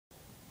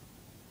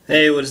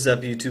Hey, what is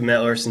up, YouTube?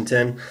 Matt Larson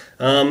 10.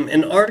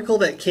 An article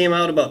that came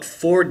out about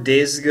 4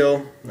 days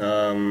ago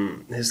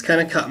has kind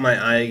of caught my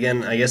eye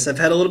again. I guess I've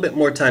had a little bit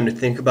more time to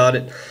think about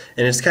it,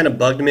 and it's kind of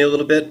bugged me a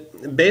little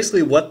bit.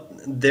 Basically, what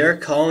they're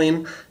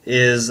calling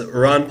is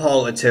Ron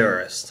Paul a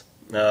terrorist.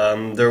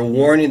 They're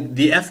warning,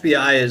 the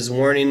FBI is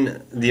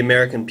warning the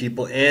American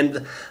people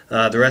and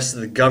the rest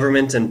of the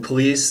government and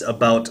police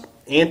about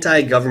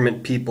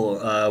anti-government people,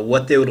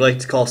 what they would like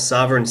to call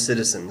sovereign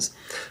citizens.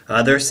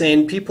 They're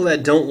saying people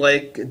that don't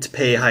like to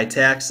pay high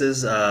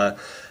taxes,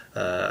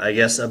 I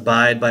guess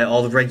abide by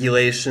all the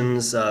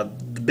regulations, the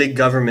big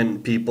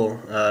government people,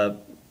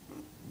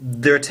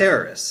 they're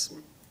terrorists.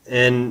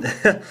 And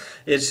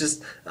it's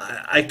just,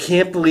 I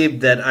can't believe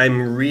that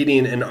I'm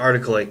reading an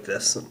article like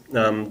this.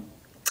 I'm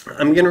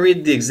going to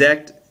read the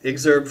exact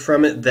excerpt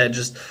from it that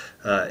just,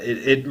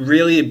 it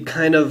really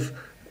kind of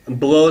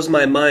blows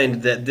my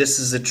mind that this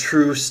is a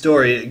true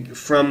story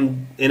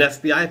from an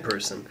FBI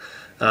person.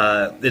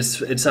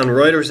 It's on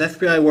Reuters.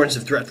 FBI warns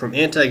of threat from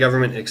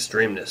anti-government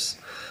extremists.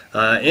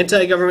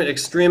 Anti-government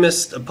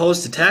extremists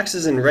opposed to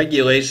taxes and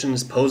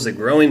regulations pose a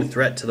growing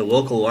threat to the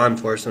local law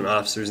enforcement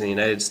officers in the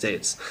United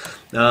States.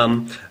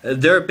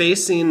 They're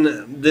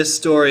basing this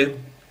story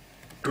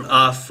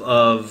off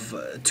of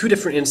two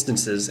different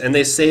instances, and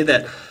they say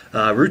that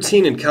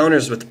routine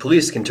encounters with the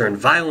police can turn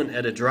violent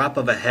at a drop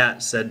of a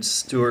hat, said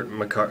Stuart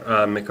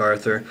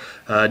MacArthur,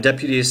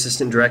 Deputy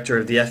Assistant Director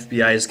of the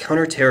FBI's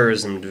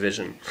Counterterrorism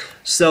Division.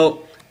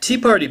 So, Tea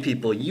Party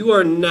people, you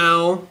are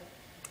now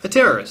a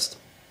terrorist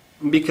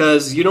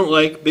because you don't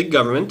like big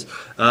government,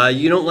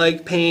 you don't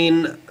like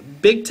paying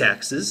big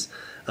taxes,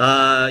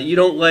 you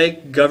don't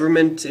like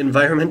government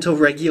environmental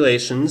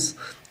regulations,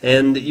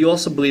 and you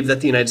also believe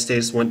that the United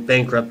States went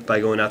bankrupt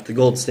by going off the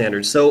gold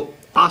standard. So,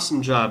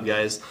 awesome job,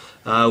 guys.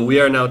 We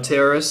are now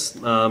terrorists.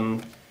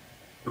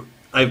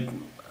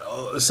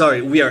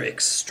 Sorry, we are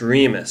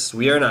extremists.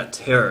 We are not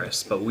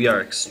terrorists, but we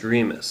are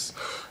extremists.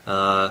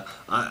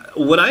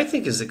 What I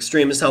think is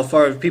extreme is how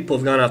far people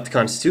have gone off the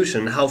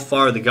Constitution, how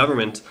far the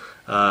government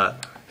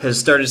has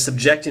started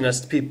subjecting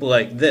us to people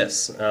like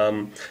this.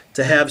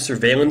 To have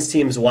surveillance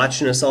teams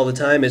watching us all the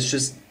time, it's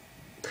just,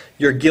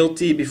 you're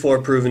guilty before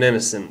proven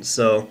innocent.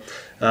 So,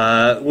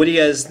 what do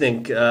you guys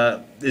think?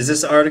 Is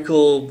this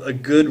article a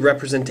good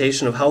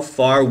representation of how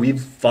far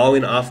we've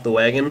fallen off the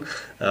wagon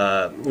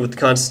with the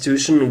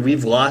Constitution?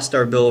 We've lost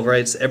our Bill of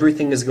Rights.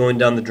 Everything is going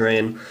down the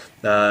drain.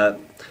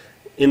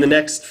 In the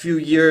next few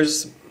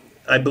years,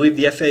 I believe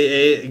the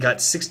FAA got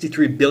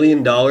 $63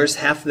 billion.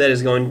 Half of that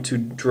is going to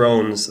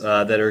drones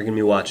that are going to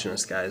be watching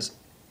us, guys.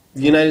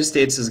 The United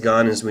States is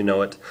gone as we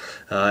know it.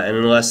 And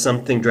unless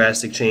something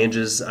drastic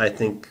changes, I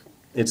think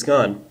it's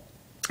gone.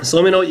 So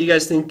let me know what you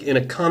guys think in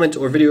a comment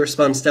or video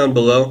response down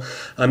below.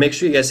 Make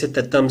sure you guys hit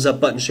that thumbs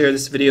up button, share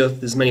this video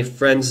with as many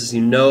friends as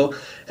you know.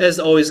 As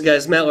always,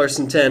 guys, Matt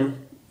Larson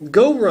 10.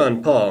 Go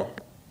Ron Paul.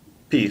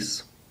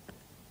 Peace.